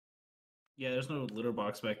Yeah, there's no litter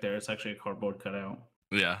box back there. It's actually a cardboard cutout.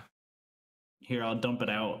 Yeah. Here, I'll dump it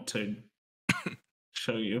out to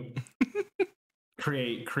show you.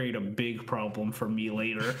 Create a big problem for me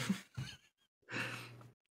later.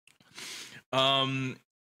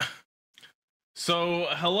 So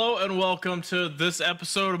hello and welcome to this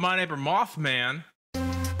episode of My Neighbor Mothman.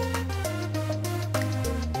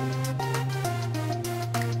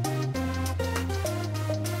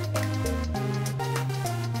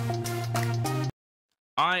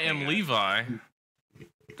 I am Levi.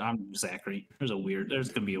 I'm Zachary. There's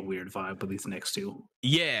gonna be a weird vibe with these next two.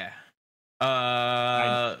 Yeah.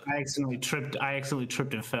 I accidentally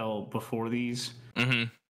tripped and fell before these. Mm-hmm.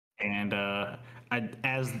 And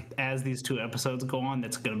as these two episodes go on,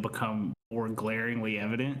 that's gonna become more glaringly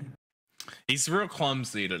evident. He's real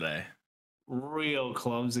clumsy today. Real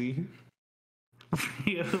clumsy.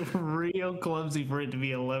 real clumsy for it to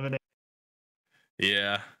be 11.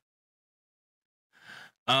 Yeah.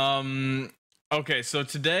 Okay, so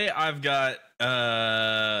today I've got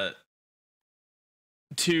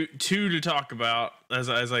two to talk about, as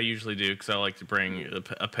I usually do, because I like to bring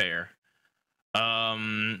a pair.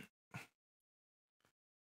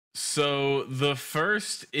 So the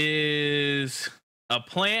first is a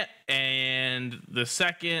plant, and the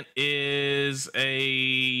second is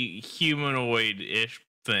a humanoid-ish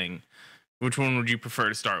thing. Which one would you prefer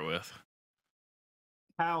to start with?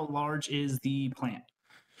 How large is the plant?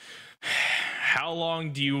 How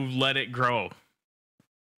long do you let it grow?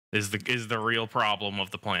 Is the real problem of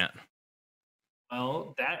the plant.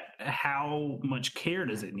 Well, how much care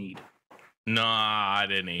does it need?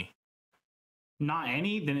 Not any. Not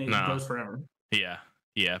any? Then it grows forever. Yeah,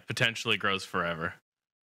 potentially grows forever.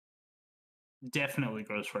 Definitely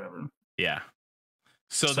grows forever. Yeah.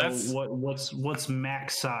 So that's what's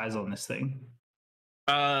max size on this thing?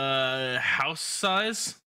 House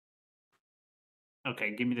size?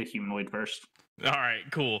 Okay, give me the humanoid first. All right,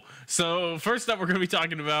 cool. So first up, we're going to be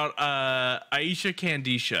talking about Aicha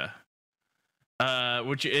Kandicha,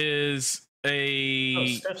 which is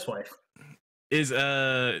Steph's wife. Is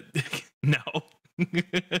no,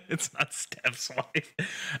 it's not Steph's wife.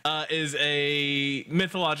 Is a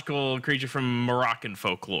mythological creature from Moroccan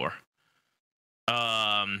folklore.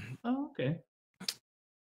 Okay.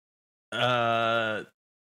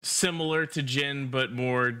 Similar to Jinn, but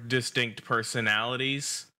more distinct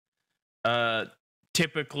personalities.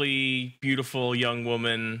 Typically beautiful young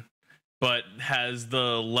woman, but has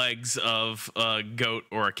the legs of a goat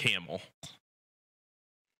or a camel.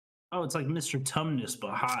 Oh, it's like Mr. Tumnus,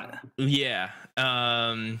 but hot. Yeah.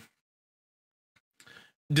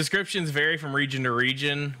 Descriptions vary from region to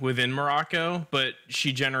region within Morocco, but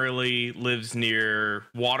she generally lives near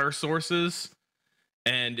water sources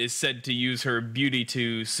and is said to use her beauty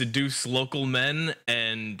to seduce local men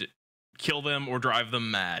and kill them or drive them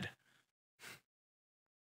mad.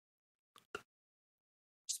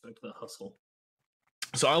 Respect the hustle.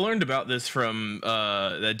 So I learned about this from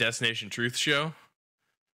the Destination Truth show.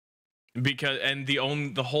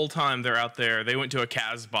 The whole time they're out there, they went to a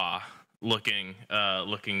Casbah looking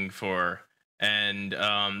for, and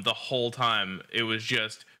the whole time it was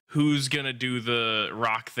just who's gonna do the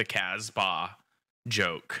rock the Casbah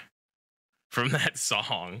joke from that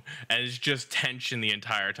song, and it's just tension the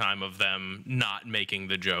entire time of them not making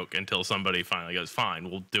the joke until somebody finally goes,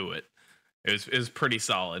 fine, we'll do it. It was pretty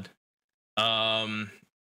solid. So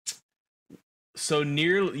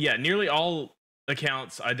nearly all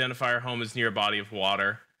accounts identify her home as near a body of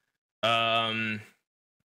water. In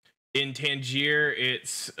Tangier,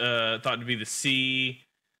 it's thought to be the sea.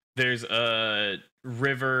 There's a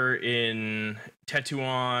river in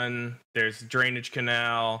Tetuan. There's a drainage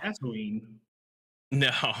canal. Tatooine.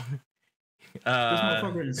 No. This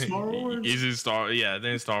motherfucker in Star Wars? He's in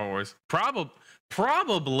Star Wars.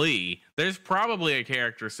 Probably. There's probably a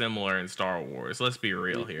character similar in Star Wars. Let's be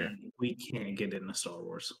real here. We can't get into Star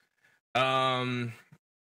Wars.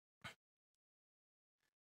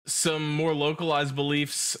 Some more localized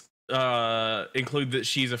beliefs include that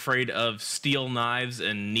she's afraid of steel knives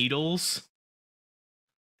and needles,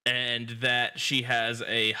 and that she has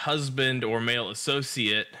a husband or male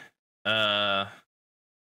associate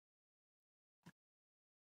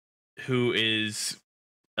who is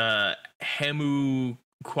Hemu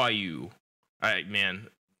Kwayu. All right, man.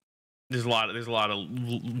 There's a lot of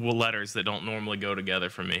letters that don't normally go together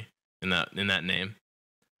for me in that name.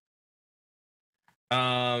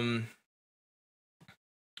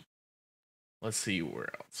 Let's see where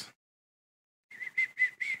else.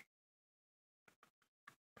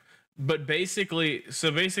 But basically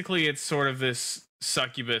it's sort of this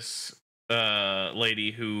succubus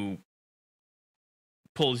lady who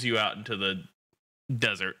pulls you out into the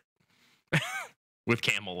desert with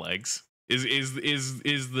camel legs. Is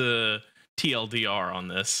the TLDR on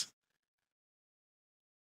this?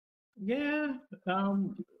 Yeah.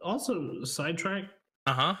 Also, sidetrack.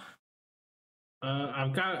 Uh-huh.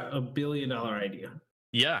 I've got $1 billion idea.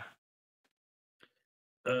 Yeah.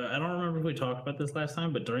 I don't remember if we talked about this last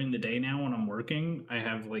time, but during the day now when I'm working, I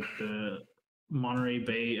have like the Monterey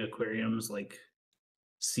Bay Aquarium's like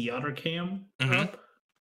sea otter cam up,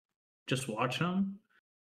 just watching them.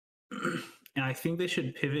 And I think they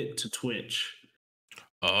should pivot to Twitch.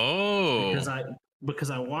 Oh.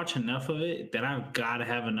 Because I watch enough of it that I've got to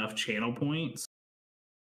have enough channel points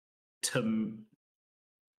to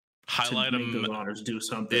highlight make those otters do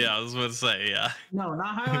something. Yeah, I was about to say, yeah. No, not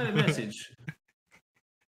highlight a message.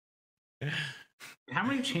 How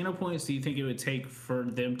many channel points do you think it would take for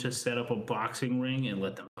them to set up a boxing ring and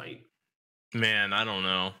let them fight? Man, I don't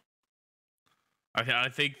know. I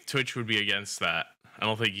think Twitch would be against that. I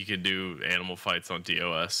don't think you could do animal fights on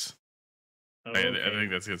TOS. Oh, okay. I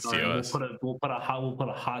think that's against TOS. We'll put a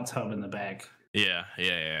hot tub in the back. Yeah.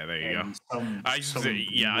 There you go.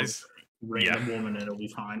 Random woman, and it'll be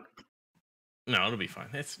fine. No, it'll be fine.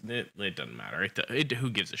 It doesn't matter.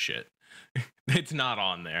 Who gives a shit? It's not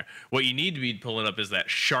on there. What you need to be pulling up is that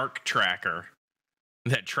shark tracker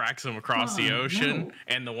that tracks them across the ocean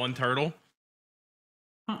and the one turtle.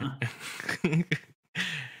 Why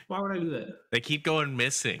would I do that? They keep going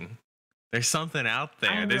missing. There's something out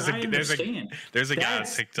there. There's a guy on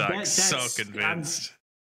TikTok so convinced.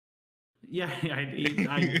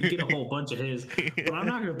 I get a whole bunch of his, but I'm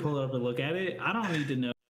not gonna pull it up and look at it. I don't need to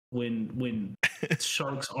know when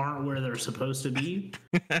sharks aren't where they're supposed to be.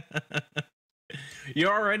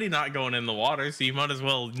 You're already not going in the water, so you might as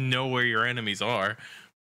well know where your enemies are.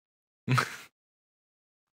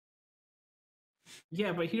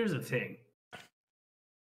 Yeah, but here's the thing.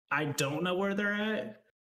 I don't know where they're at.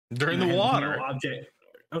 They're in the water. No object.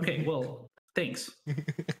 Okay, well, thanks.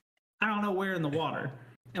 I don't know where in the water,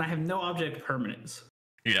 and I have no object permanence.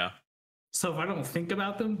 Yeah. So if I don't think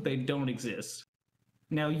about them, they don't exist.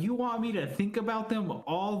 Now, you want me to think about them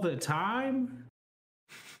all the time?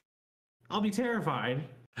 I'll be terrified.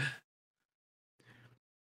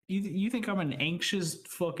 You think I'm an anxious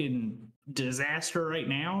fucking disaster right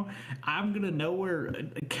now? I'm gonna know where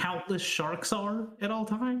countless sharks are at all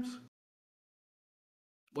times?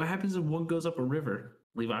 What happens if one goes up a river,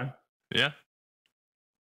 Levi? Yeah.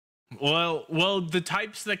 Well, the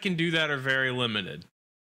types that can do that are very limited.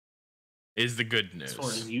 Is the good news. As far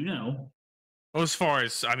as you know. Well, as far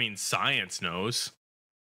as science knows.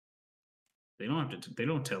 They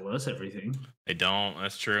don't tell us everything. They don't.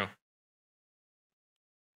 That's true.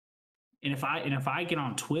 And if I get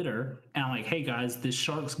on Twitter and I'm like, hey guys, this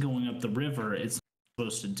shark's going up the river, it's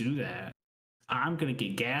not supposed to do that, I'm gonna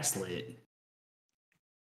get gaslit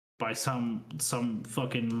by some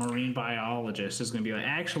fucking marine biologist is gonna be like,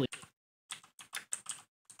 actually,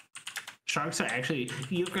 sharks are actually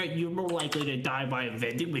you're more likely to die by a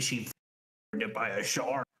vending machine than by a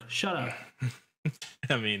shark. Shut up.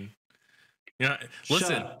 I mean,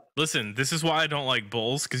 listen. This is why I don't like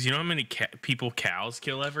bulls, because you know how many people cows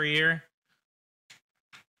kill every year?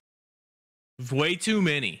 Way too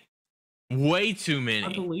many. Way too many.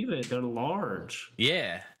 I believe it. They're large.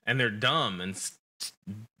 Yeah, and they're dumb and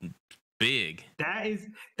big.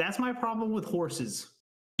 That's my problem with horses.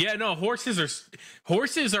 Yeah, no, horses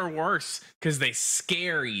are worse because they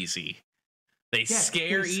scare easy. They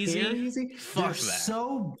scare easy. Fuck They're that.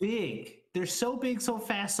 So big. They're so big, so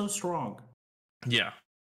fast, so strong. Yeah.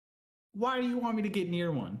 Why do you want me to get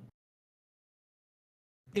near one?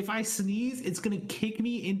 If I sneeze, it's gonna kick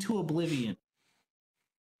me into oblivion.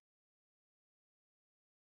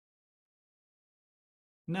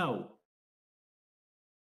 No.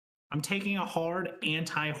 I'm taking a hard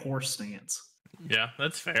anti-horse stance. Yeah,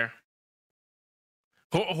 that's fair.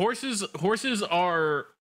 Horses are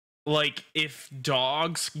like if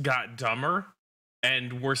dogs got dumber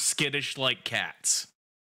and were skittish like cats.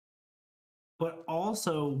 But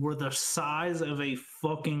also were the size of a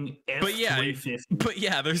fucking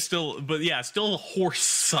F-350. Still horse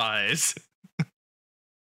size.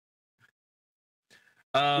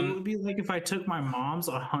 It would be like if I took my mom's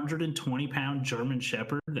 120-pound German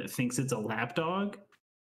Shepherd that thinks it's a lapdog,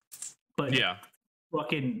 but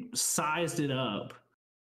fucking sized it up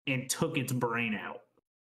and took its brain out.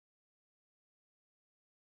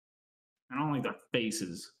 I don't like their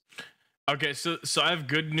faces. Okay, so I have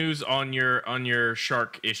good news on your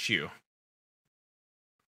shark issue.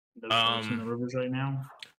 Those sharks in the rivers right now.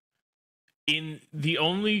 In the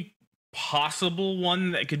only possible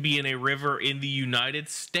one that could be in a river in the United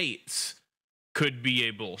States could be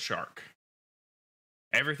a bull shark.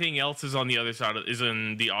 Everything else is on the other side is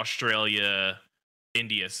in the Australia,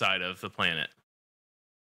 India side of the planet.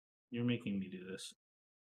 You're making me do this.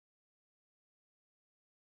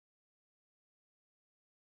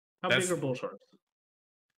 How big are bull sharks?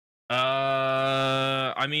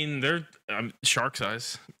 I mean, they're shark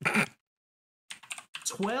size.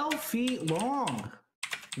 12 feet long,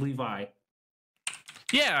 Levi.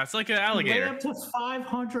 Yeah, it's like an alligator. Weigh up to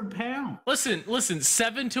 500 pounds. Listen,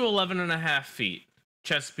 7 to 11.5 feet,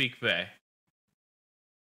 Chesapeake Bay.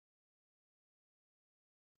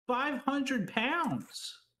 500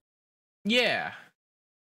 pounds. Yeah.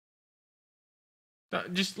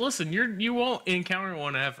 Just listen, you won't encounter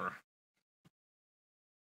one ever.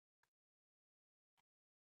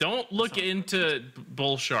 Don't look into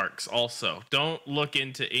bull sharks also. Don't look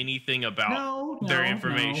into anything about their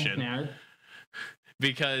information. No.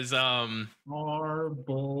 Because are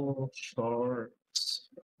bull sharks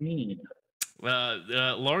mean?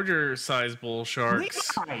 Larger size bull sharks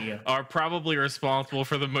are probably responsible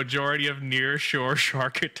for the majority of near-shore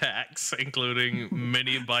shark attacks, including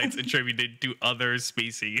many bites attributed to other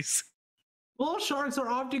species. Bull sharks are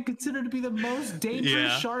often considered to be the most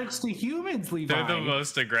dangerous sharks to humans, Levi. They're the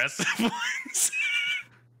most aggressive ones.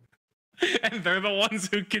 And they're the ones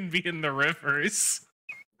who can be in the rivers.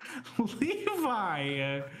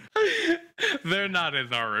 Levi! They're not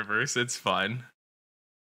in our rivers. It's fine.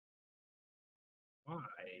 Why are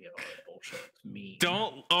bull sharks mean?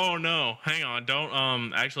 Oh no, hang on.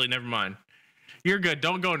 Don't, actually, never mind. You're good.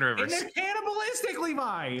 Don't go in rivers. And they're cannibalistic,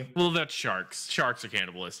 Levi! Well, that's sharks. Sharks are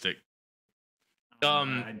cannibalistic.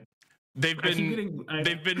 They've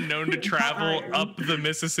been known to travel up the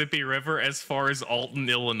Mississippi River as far as Alton,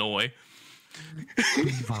 Illinois.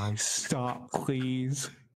 Levi, stop,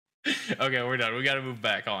 please. Okay, we're done. We got to move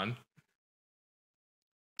back on.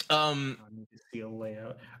 I need to see a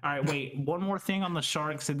layout. All right, wait. One more thing on the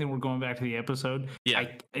sharks, and then we're going back to the episode. Yeah,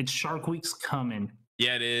 it's Shark Week's coming.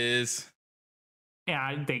 Yeah, it is.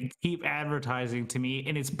 Yeah, they keep advertising to me,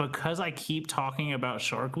 and it's because I keep talking about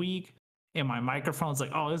Shark Week. And my microphone's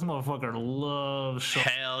like, oh, this motherfucker loves Shark.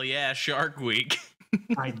 Hell yeah, Shark Week.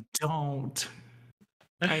 I don't.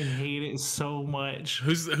 I hate it so much.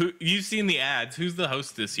 Who? You've seen the ads. Who's the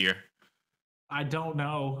host this year? I don't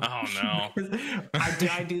know. Oh no.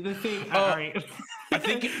 I do the thing. All right. I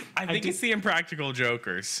think it's the Impractical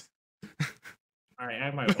Jokers. All right,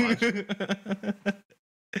 I might watch.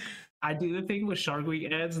 I do the thing with Shark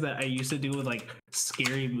Week ads that I used to do with like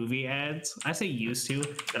scary movie ads. I say used to,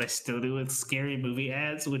 but I still do with scary movie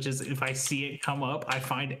ads, which is if I see it come up, I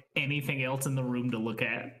find anything else in the room to look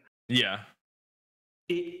at. Yeah.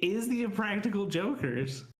 It is the Impractical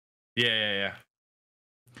Jokers. Yeah.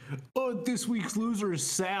 Oh, this week's loser is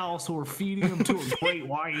Sal, so we're feeding him to a great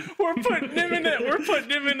white. We're putting him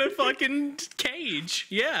in a fucking cage.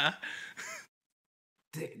 Yeah.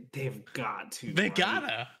 They've got to. They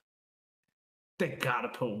gotta. They gotta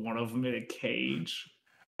put one of them in a cage.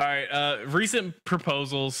 All right. Recent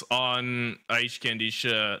proposals on Aicha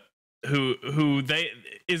Kandicha, who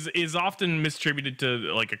is often misattributed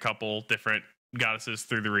to like a couple different goddesses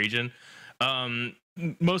through the region.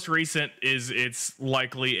 Most recent is it's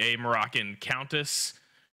likely a Moroccan countess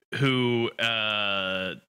who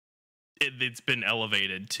it's been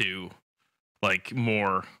elevated to like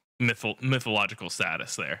more mythological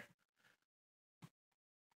status there.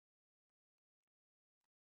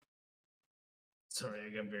 Sorry, I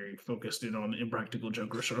got very focused in on Impractical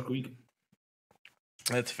Joker Shark Week.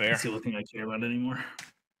 That's fair. That's the only thing I care about anymore.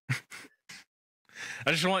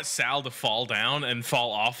 I just want Sal to fall down and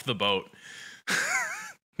fall off the boat.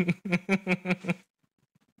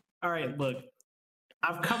 All right, look.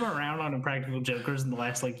 I've come around on Impractical Jokers in the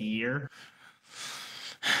last like year.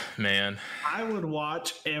 Man. I would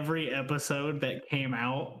watch every episode that came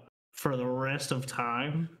out for the rest of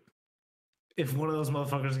time if one of those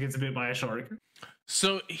motherfuckers gets bit by a shark.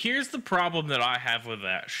 So here's the problem that I have with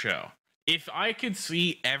that show. If I could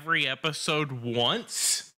see every episode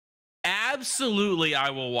once, absolutely I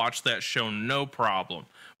will watch that show, no problem.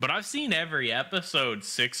 But I've seen every episode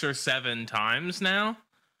 6 or 7 times now.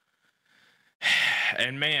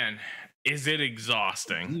 And man, is it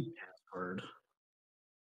exhausting.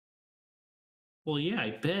 Well, yeah,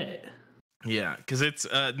 I bet. Yeah, because it's,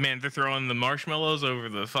 man, they're throwing the marshmallows over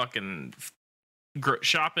the fucking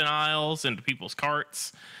shopping aisles into people's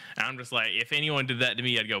carts. And I'm just like, if anyone did that to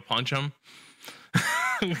me, I'd go punch them.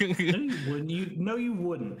 No, you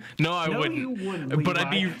wouldn't. No, I wouldn't. You wouldn't.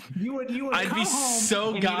 But Levi. I'd be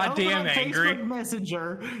so goddamn angry. Facebook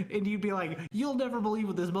Messenger, and you'd be like, "You'll never believe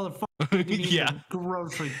what this motherfucker did in the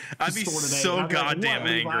grocery I'd be store today." so goddamn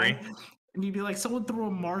angry. And you'd be like, someone threw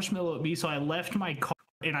a marshmallow at me, so I left my car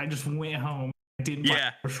and I just went home. I didn't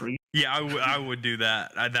buy groceries. Yeah, I would do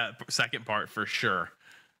that. That second part for sure.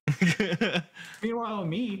 Meanwhile,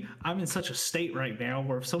 me, I'm in such a state right now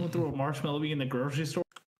where if someone threw a marshmallow at me in the grocery store,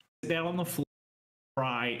 I'd sit down on the floor,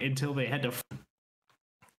 cry until they had to.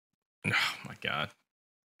 Oh my god,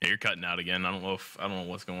 yeah, you're cutting out again. I don't know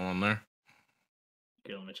what's going on there.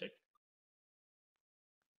 Okay, let me check.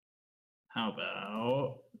 How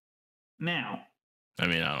about now? I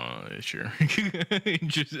mean, I don't know. Sure.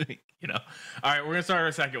 Just, you know. All right, we're gonna start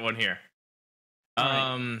our second one here.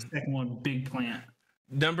 Second one, big plant.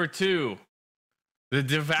 Number 2, the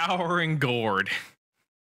Devouring Gourd.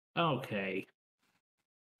 Okay.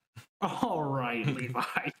 All right,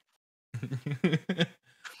 Levi.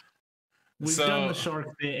 We've done the shark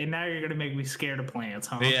bit, and now you're gonna make me scared of plants,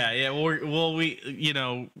 huh? Yeah. Well, we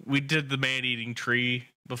did the man-eating tree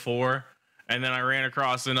before, and then I ran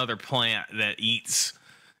across another plant that eats.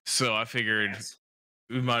 So I figured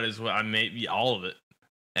we might as well. I made all of it,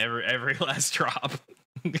 every last drop.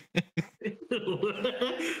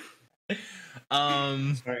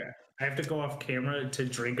 Sorry, I have to go off camera to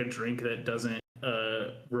drink a drink that doesn't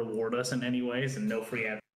reward us in any ways, and no free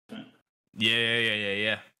advertisement.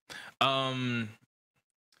 Yeah.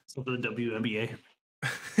 So for the WNBA.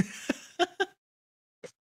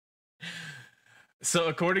 So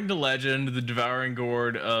according to legend, the Devouring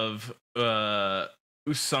Gourd of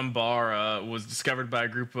Usambara was discovered by a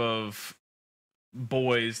group of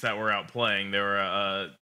boys that were out playing. They were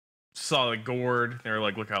saw the gourd. They were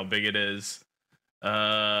like, "Look how big it is."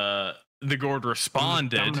 The gourd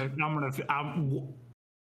responded,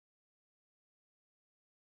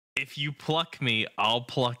 "If you pluck me, I'll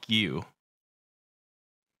pluck you."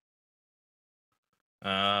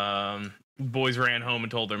 Boys ran home and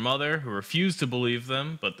told their mother, who refused to believe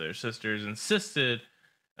them, but their sisters insisted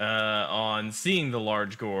on seeing the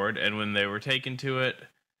large gourd. And when they were taken to it,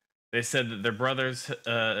 they said that their brothers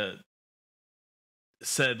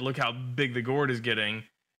said, "Look how big the gourd is getting."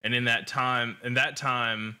 And in that time,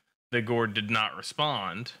 the gourd did not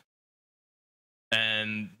respond.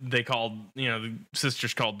 And they called, the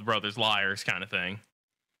sisters called the brothers liars, kind of thing.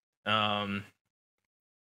 And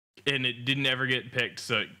it didn't ever get picked,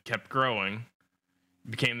 so it kept growing.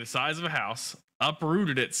 It became the size of a house,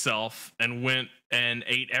 uprooted itself, and went and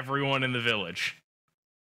ate everyone in the village.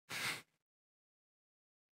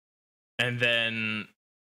 And then,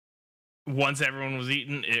 once everyone was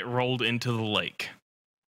eaten, it rolled into the lake.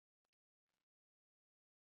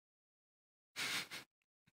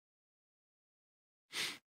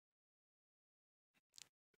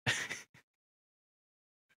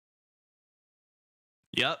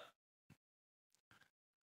 Yep.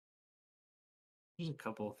 There's a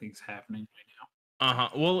couple of things happening right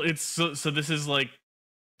now. Well, it's so this is like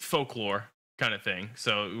folklore kind of thing.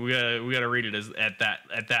 So we gotta read it as at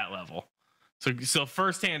that level. So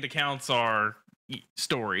firsthand accounts are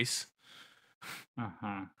stories.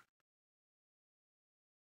 I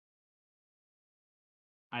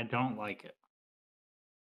don't like it.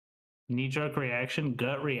 Knee-jerk reaction,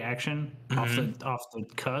 gut reaction, off the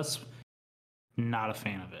cusp. Not a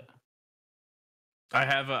fan of it. I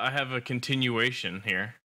have a continuation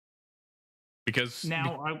here. Because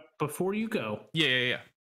now, before you go, yeah,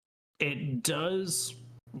 it does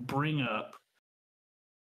bring up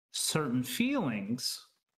certain feelings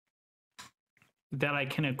that I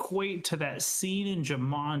can equate to that scene in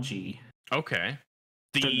Jumanji. Okay,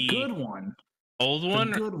 the good one, old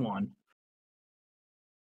one, the good one,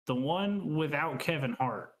 the one without Kevin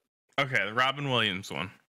Hart. Okay, the Robin Williams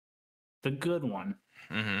one, the good one.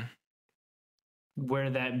 Where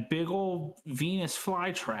that big old Venus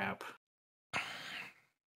flytrap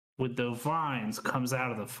with the vines comes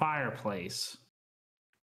out of the fireplace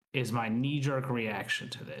is my knee-jerk reaction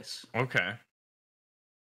to this. Okay.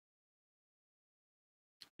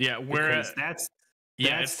 Yeah, because that's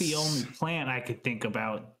the only plant I could think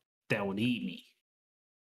about that would eat me.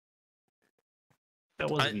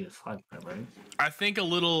 That wasn't Venus flytrap, right? I think a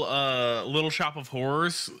Little Shop of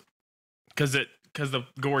Horrors, because the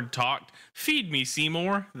gourd talked. Feed me,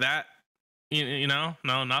 Seymour. That, no,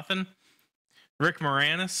 nothing. Rick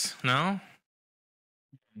Moranis, no.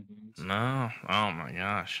 No. Oh my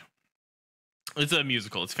gosh. It's a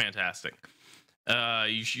musical. It's fantastic.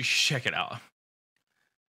 You should check it out.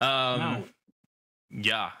 No.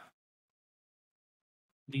 Yeah.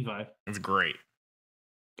 Levi. It's great.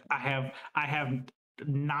 I have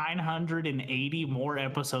 980 more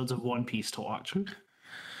episodes of One Piece to watch.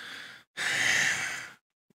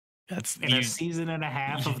 That's a season and a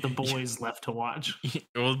half of The Boys left to watch.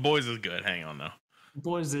 Well, The Boys is good. Hang on, though.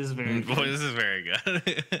 Boys is very good. Boys is very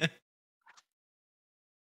good.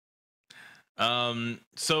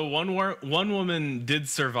 So one woman did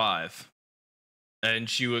survive, and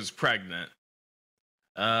she was pregnant.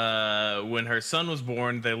 When her son was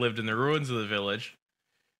born, they lived in the ruins of the village.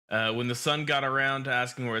 When the son got around to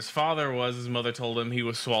asking where his father was, his mother told him he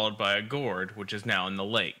was swallowed by a gourd, which is now in the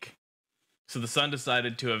lake. So the son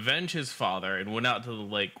decided to avenge his father and went out to the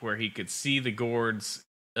lake where he could see the gourd's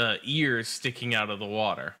ears sticking out of the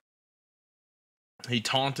water. He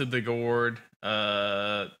taunted the gourd.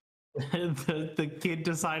 The kid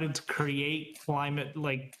decided to create climate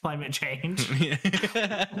change.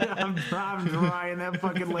 I'm drying that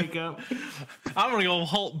fucking lake up. I'm gonna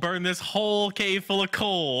go burn this whole cave full of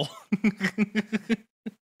coal.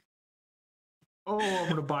 Oh, I'm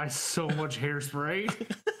gonna buy so much hairspray.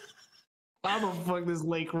 I'm gonna fuck this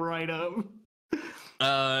lake right up.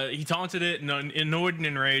 He taunted it, and annoyed and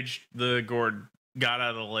enraged, the gourd got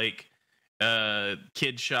out of the lake.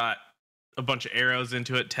 Kid shot a bunch of arrows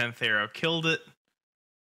into it. 10th arrow killed it.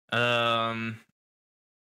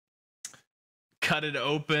 Cut it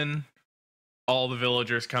open. All the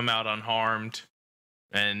villagers come out unharmed,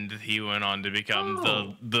 and he went on to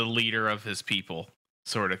become the leader of his people,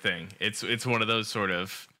 sort of thing. It's one of those sort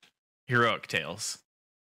of heroic tales.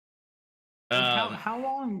 How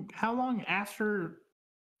long after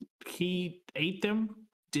he ate them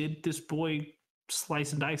did this boy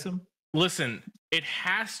slice and dice him? Listen, it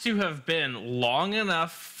has to have been long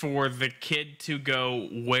enough for the kid to go,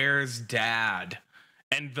 "Where's dad?"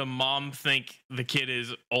 And the mom think the kid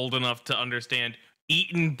is old enough to understand,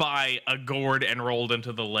 eaten by a gourd and rolled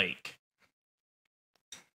into the lake.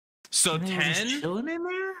 So 10? Chilling in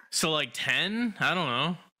there? So like 10? I don't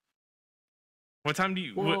know. What time do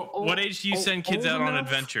you what age do you send kids out on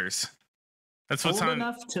adventures? That's what old time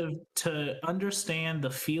enough to understand the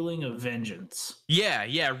feeling of vengeance.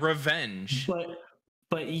 Yeah, revenge.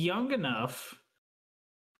 But young enough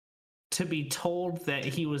to be told that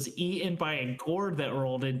he was eaten by a gourd that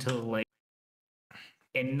rolled into the lake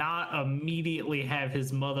and not immediately have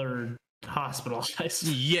his mother hospitalized.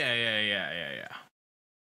 Yeah.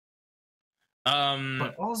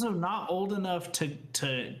 But also not old enough to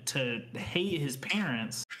hate his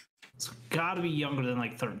parents. It's got to be younger than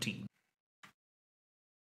like 13.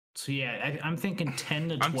 So yeah, I'm thinking 10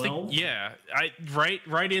 to 12.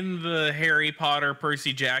 Right in the Harry Potter,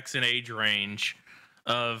 Percy Jackson age range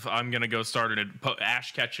of I'm gonna go start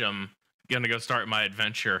Ash Ketchum. Gonna go start my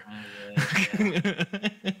adventure.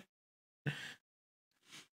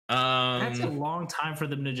 That's a long time for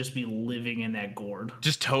them to just be living in that gourd.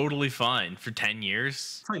 Just totally fine for 10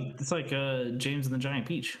 years. It's like James and the Giant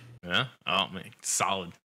Peach. Yeah. Oh man,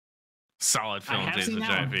 solid film. James and the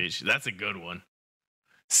Giant Peach. That's a good one.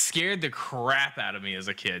 Scared the crap out of me as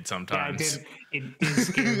a kid sometimes. Yeah, it did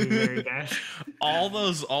scare me very bad. all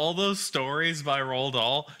those stories by Roald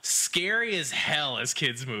Dahl, scary as hell as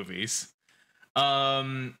kids movies.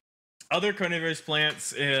 Other carnivorous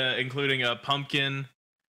plants, including a pumpkin,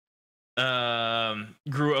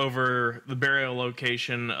 grew over the burial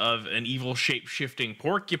location of an evil shape-shifting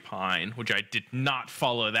porcupine, which I did not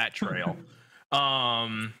follow that trail.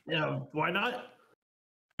 Yeah, why not?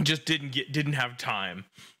 Just didn't have time.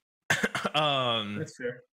 That's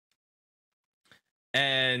fair.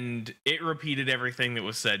 And it repeated everything that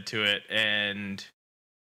was said to it, and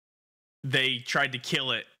they tried to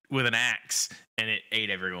kill it with an axe, and it ate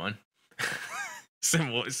everyone.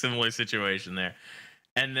 Similar situation there.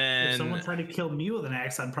 And then if someone tried to kill me with an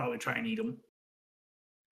axe, I'd probably try and eat them.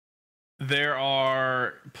 There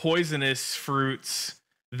are poisonous fruits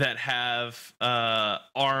that have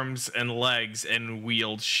arms and legs and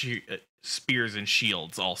wield spears and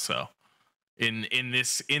shields also in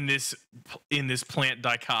this plant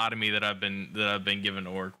dichotomy that I've been given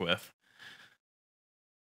to work with.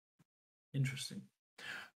 Interesting.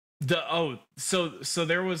 So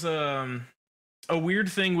there was a weird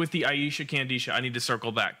thing with the Aicha Kandicha I need to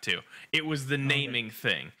circle back to. It was the naming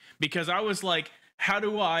thing, because I was like, how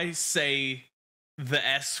do I say the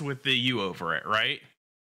S with the U over it, right?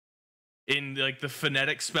 In like the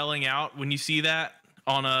phonetic spelling out, when you see that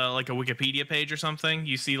on a Wikipedia page or something,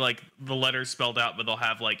 you see like the letters spelled out, but they'll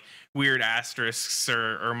have like weird asterisks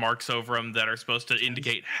or marks over them that are supposed to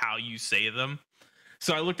indicate how you say them.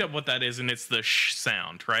 So I looked up what that is, and it's the sh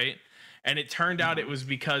sound, right? And it turned out it was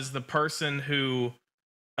because the person who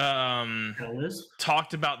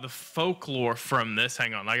talked about the folklore from this,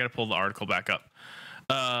 hang on, I gotta pull the article back up,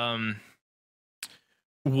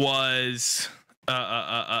 was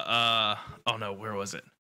oh no, where was it?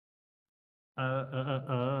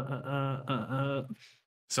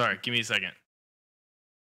 Sorry, give me a second.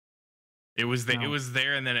 It was it was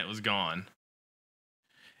there, and then it was gone.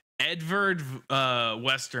 Edvard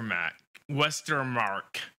Westermark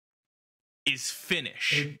Westermark is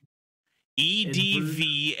Finnish.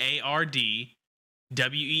 EDVARD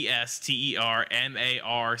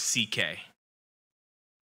WESTERMARCK.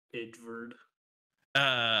 Edvard.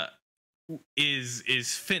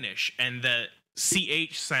 Is Finnish, and the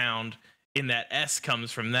CH sound in that S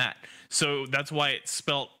comes from that. So that's why it's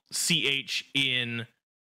spelt CH in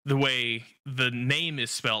the way the name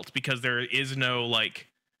is spelt, because there is no like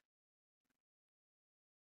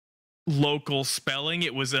local spelling.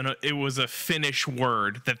 It was a Finnish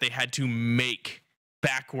word that they had to make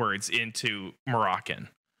backwards into Moroccan.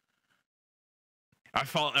 I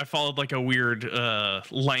followed like a weird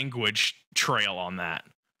language trail on that.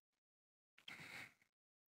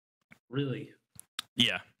 Really?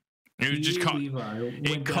 Yeah. It was just caught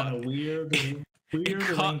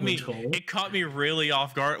it caught me really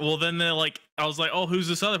off guard. Well, then I was like, oh, who's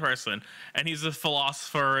this other person? And he's a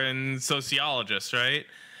philosopher and sociologist, right?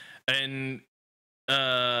 And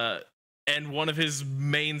one of his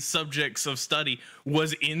main subjects of study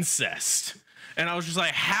was incest. And I was just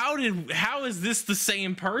like, how is this the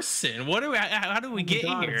same person? How do we get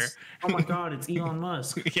here? Oh my God, it's Elon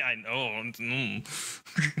Musk. Yeah, I know.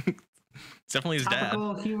 It's definitely his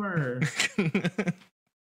Topical dad. Humor.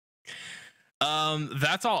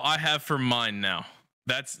 That's all I have for mine now.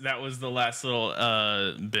 That was the last little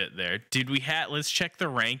bit there. Let's check the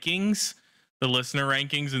rankings, the listener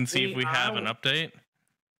rankings, and see if we have an update.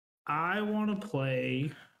 I want to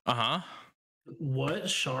play. What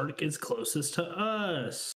shark is closest to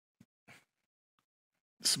us?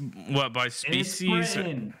 What, by species?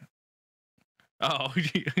 Oh,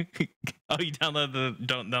 you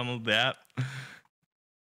don't download the app.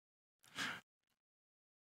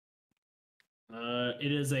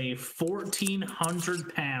 It is a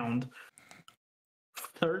 1,400-pound,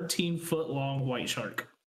 13-foot-long white shark.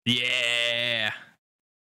 Yeah.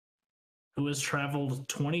 Who has traveled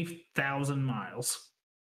 20,000 miles.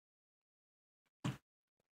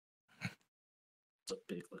 It's a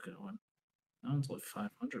big looking one. That one's like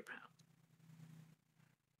 500 pounds.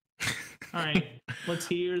 All right, let's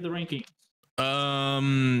hear the rankings.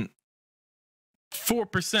 4%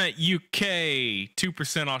 UK,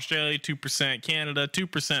 2% Australia, 2% Canada,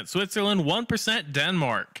 2% Switzerland, 1%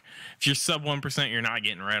 Denmark. If you're sub 1%, you're not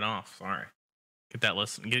getting right off. Sorry. Get that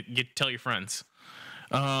listen. Tell your friends.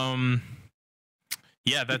 Yeah,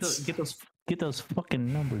 that's get those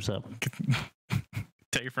fucking numbers up.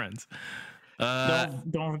 Tell your friends.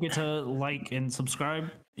 Don't forget to like and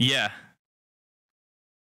subscribe. Yeah.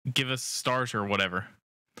 Give us stars or whatever.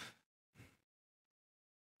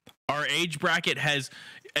 Our age bracket has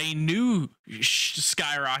a new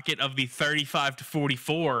skyrocket of the 35 to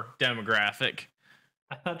 44 demographic.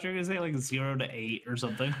 I thought you were going to say like 0 to 8 or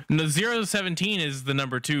something. No, 0 to 17 is the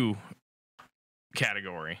number 2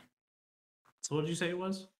 category. So what did you say it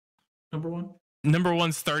was? Number 1? Number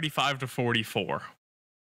 1's 35 to 44.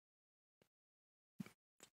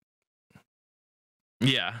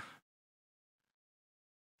 Yeah.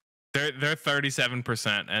 They're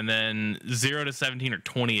 37%, and then 0 to 17 are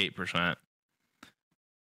 28%.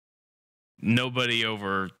 Nobody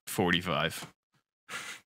over 45.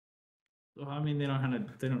 Well, I mean, they don't know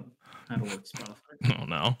how to work Spotify. Oh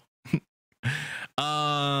no.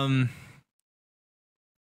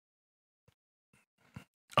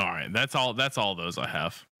 All right, that's all those I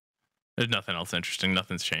have. There's nothing else interesting.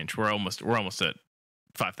 Nothing's changed. We're almost at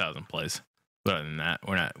 5,000 plays. But other than that,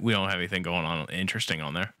 we don't have anything going on interesting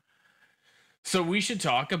on there. So we should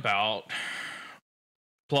talk about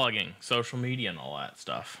plugging social media and all that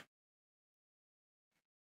stuff.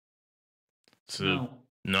 So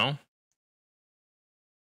no?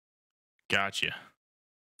 Gotcha.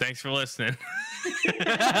 Thanks for listening.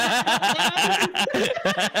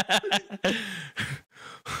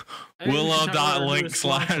 Willow.link/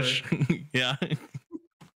 yeah.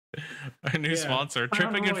 Our new sponsor,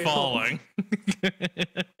 Tripping and Falling.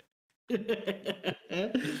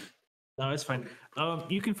 No, it's fine.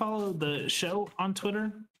 You can follow the show on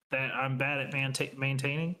Twitter that I'm bad at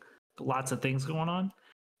maintaining. Lots of things going on.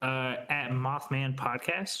 At Mothman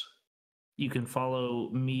Podcast. You can follow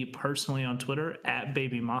me personally on Twitter at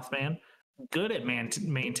Baby Mothman. Good at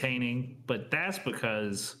maintaining, but that's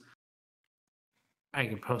because I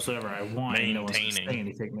can post whatever I want and no one's going to say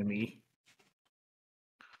anything to me.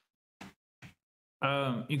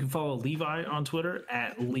 You can follow Levi on Twitter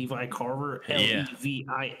at Levi Carver,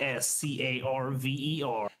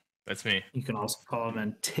 LEVISCARVER. That's me. You can also follow him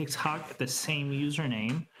on TikTok at the same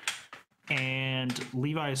username. And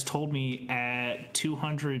Levi has told me at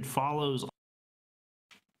 200 follows.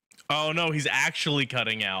 Oh no, he's actually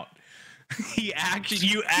cutting out. You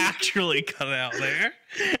actually cut out there.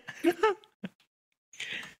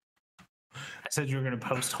 said you were gonna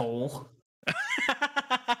post whole.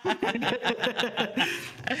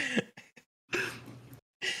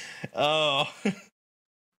 Oh.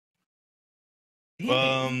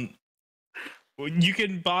 You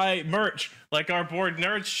can buy merch like our Bored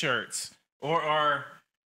Nerds shirts, or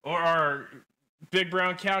our Big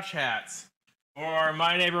Brown Couch hats, or our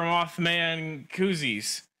My Neighbor Mothman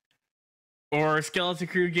koozies, or Skeleton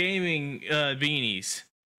Crew Gaming beanies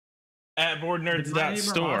at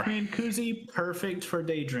borednerds.store. Mothman koozie, perfect for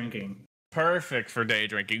day drinking. Perfect for day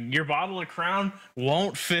drinking. Your bottle of Crown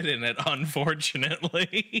won't fit in it,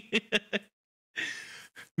 unfortunately.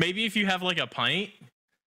 Maybe if you have like a pint,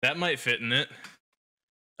 that might fit in it.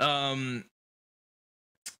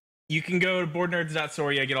 You can go to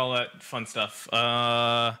borednerds.store. Yeah, get all that fun stuff.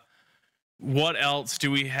 What else do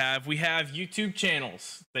we have? We have YouTube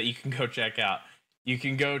channels that you can go check out. You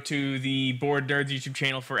can go to the Bored Nerds YouTube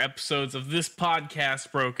channel for episodes of this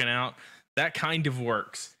podcast broken out. That kind of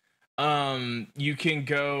works. You can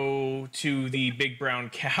go to the Big Brown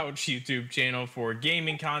Couch YouTube channel for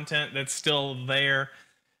gaming content that's still there.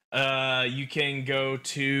 You can go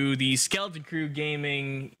to the Skeleton Crew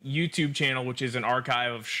Gaming YouTube channel, which is an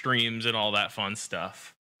archive of streams and all that fun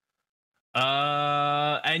stuff.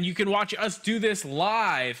 And you can watch us do this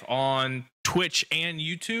live on Twitch and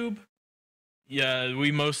YouTube. Yeah,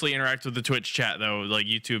 we mostly interact with the Twitch chat though. Like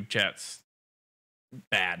YouTube chat's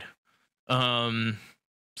bad.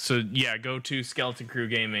 So yeah, go to Skeleton Crew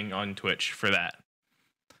Gaming on Twitch for that.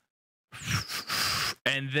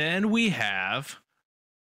 And then we have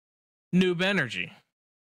Noob Energy.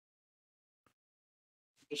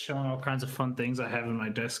 Just showing all kinds of fun things I have in my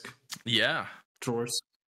desk. Yeah. Drawers.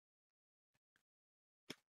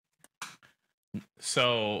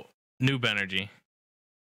 So, Noob Energy.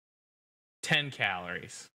 10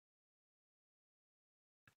 calories.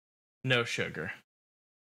 No sugar.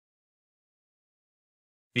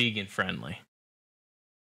 Vegan friendly.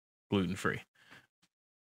 Gluten free.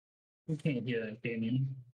 You can't hear that, can you?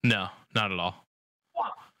 No, not at all.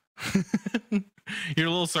 Your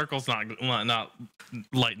little circle's not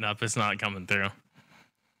lighting up. It's not coming through.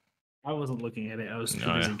 I wasn't looking at it. I was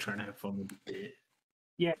too busy trying to have fun with it.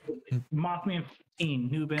 Yeah, Mothman 15,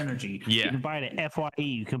 Noob Energy. Yeah. You can buy it at FYE.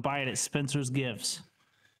 You can buy it at Spencer's Gifts.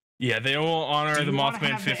 Yeah, they will honor the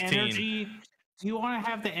Mothman 15. Do you want to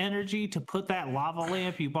have the energy to put that lava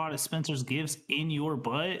lamp you bought at Spencer's Gifts in your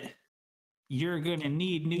butt? You're going to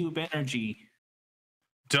need Noob Energy.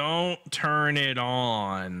 Don't turn it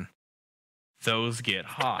on. Those get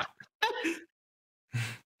hot.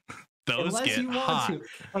 Those Unless get you want hot. to.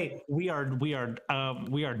 Hey, we are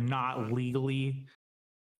not legally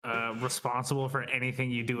responsible for anything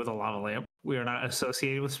you do with a lava lamp. We are not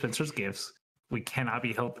associated with Spencer's Gifts. We cannot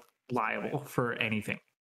be held liable for anything.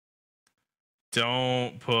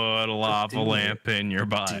 Don't put a lava lamp in your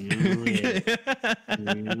butt. Do it.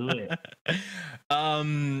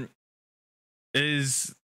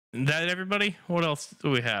 Is that everybody? What else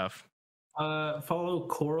do we have? Follow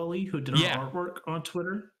Coralie, who did our artwork on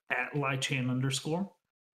Twitter at lychan_.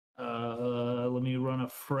 Let me run a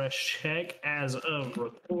fresh check. As of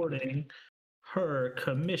recording, her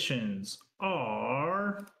commissions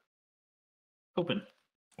are open.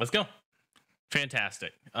 Let's go.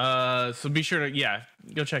 Fantastic. So be sure to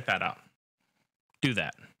go check that out. Do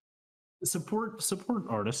that. Support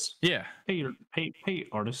artists. Yeah. Pay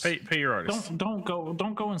artists. Pay your artists. Don't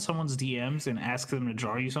go in someone's DMs and ask them to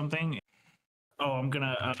draw you something. Oh, I'm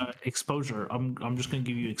gonna exposure. I'm just gonna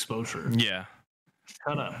give you exposure. Yeah.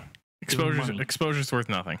 Shut up. Exposure's worth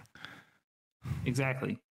nothing.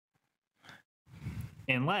 Exactly.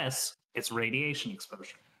 Unless it's radiation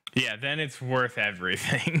exposure. Yeah, then it's worth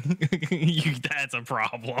everything. That's a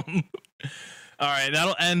problem. All right,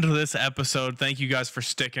 that'll end this episode. Thank you guys for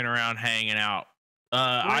sticking around, hanging out.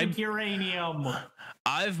 Uranium.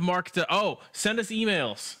 I've marked it. Oh, send us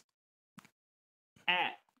emails.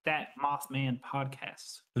 At that Mothman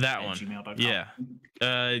podcast. That one. gmail.com. Yeah.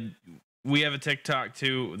 We have a TikTok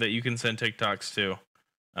too that you can send TikToks to.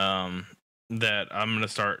 That I'm gonna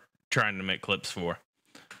start trying to make clips for.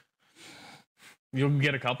 You'll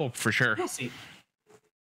get a couple for sure. We'll see.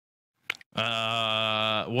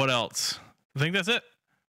 What else? I think that's it.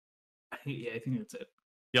 Yeah, I think that's it.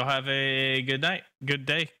 Y'all have a good night, good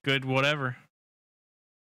day, good whatever.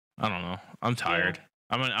 I don't know. I'm tired. Yeah.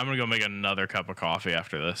 I'm gonna go make another cup of coffee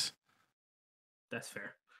after this. That's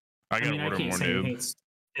fair. I gotta order more Noob.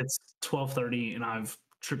 It's 12:30 and I've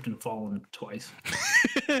tripped and fallen twice.